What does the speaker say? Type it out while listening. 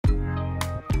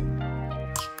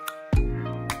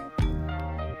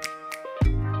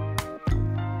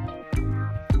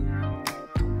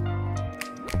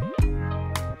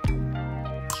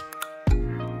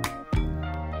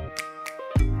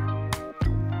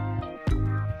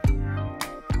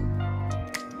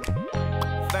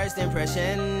First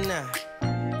impression,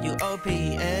 you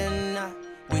OPN.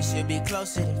 We should be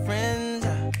closer than friends.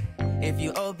 If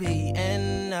you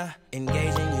OPN,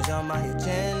 engaging you's on my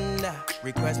agenda.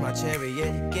 Request my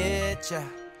chariot, get ya.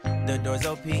 The door's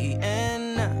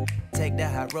OPN. Take the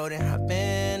hot road and hop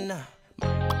in.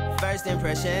 First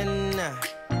impression,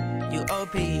 you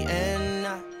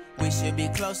OPN. We should be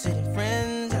closer than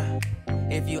friends.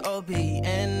 If you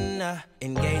OPN,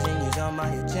 engaging you's on my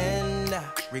agenda.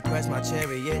 Request my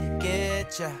chariot,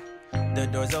 get ya. The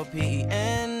door's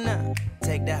OPN.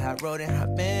 Take the hot road and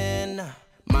hop in.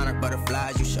 Monarch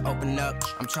butterflies, you should open up.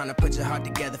 I'm trying to put your heart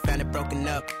together, found it broken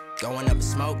up. Going up in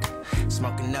smoke,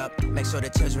 smoking up. Make sure the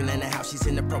children in the house, she's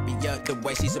inappropriate. The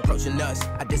way she's approaching us,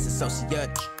 I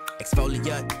disassociate.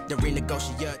 Exfoliate, the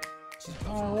renegotiate.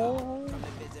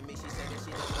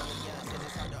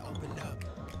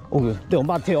 Ôi, tưởng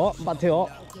bạn thiếu.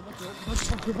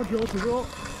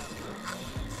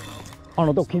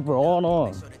 Nó đâu keep rồi nó.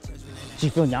 Chỉ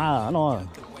phiêu nhà à nó.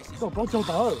 Go, bro, châu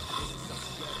tớ.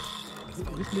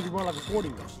 This nigga run like a 40.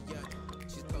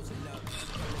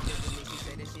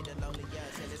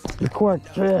 Record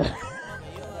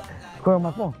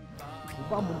my phone.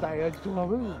 Ba mình đầy chung là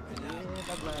với.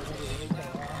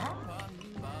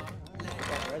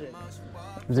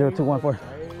 Zero 214.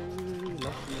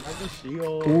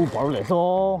 바로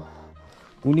내서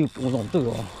운이 우선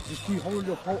뜨거. Just keep holding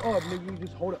your pole up, nigga. You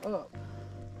just hold it up.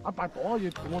 아, 빨리 또 얘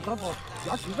도망가서.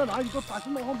 야, 진짜 나 이거 다시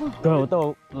먹어 볼. 그럼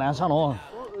또 랜사노.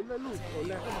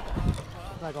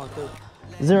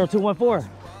 0214.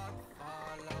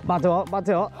 맞아.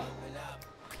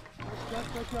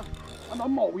 나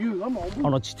먹어.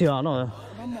 너 지티야 너.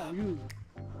 나 먹어.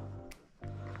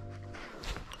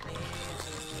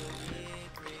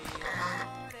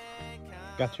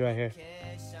 Got you right here.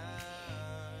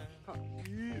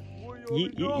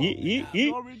 Yeet.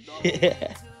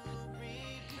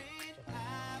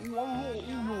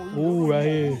 Ooh, right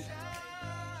here.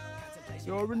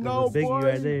 You already know, biggie boy.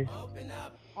 right there.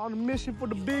 On a mission for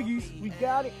the biggies. We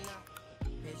got it.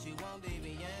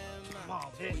 Come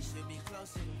on, bitch.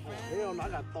 Hell no, I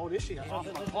gotta throw this shit off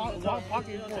my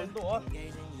pocket for the door.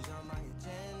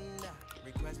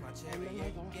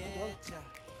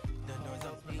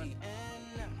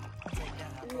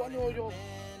 I know your.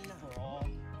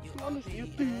 You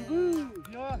think good,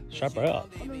 yeah. Sharper up.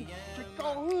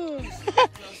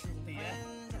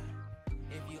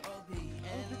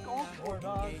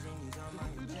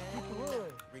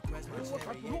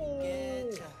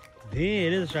 Yeah,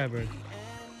 it is a striper.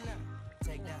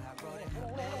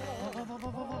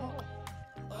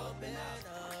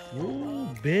 Ooh,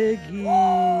 biggie.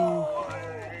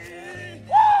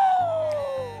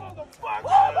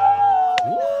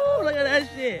 Woo, look at that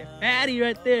shit. Fatty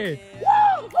right there.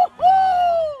 Yeah.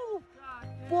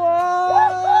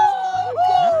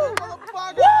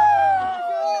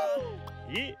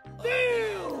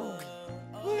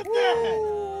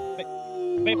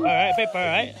 Look at that. Paper,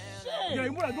 right? Yeah,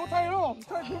 you want to tie it off.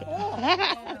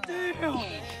 Damn.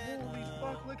 Holy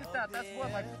fuck, look at that. That's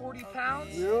what, like 40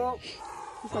 pounds? Yep.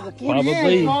 It's like a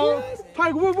 48, Probably.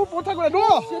 Tiger, what Tiger that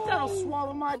door? Shit, that'll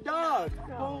swallow my dog.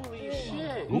 Holy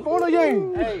shit. Who phone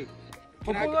again? Hey,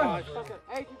 can I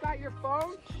hey, you got your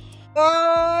phone?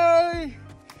 Hey.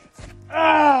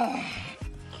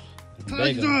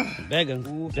 Beg him.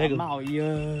 I'm out,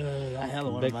 yeah. I hella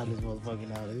want to buy this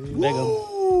motherfucking out. Beg him.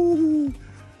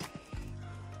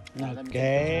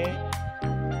 Okay.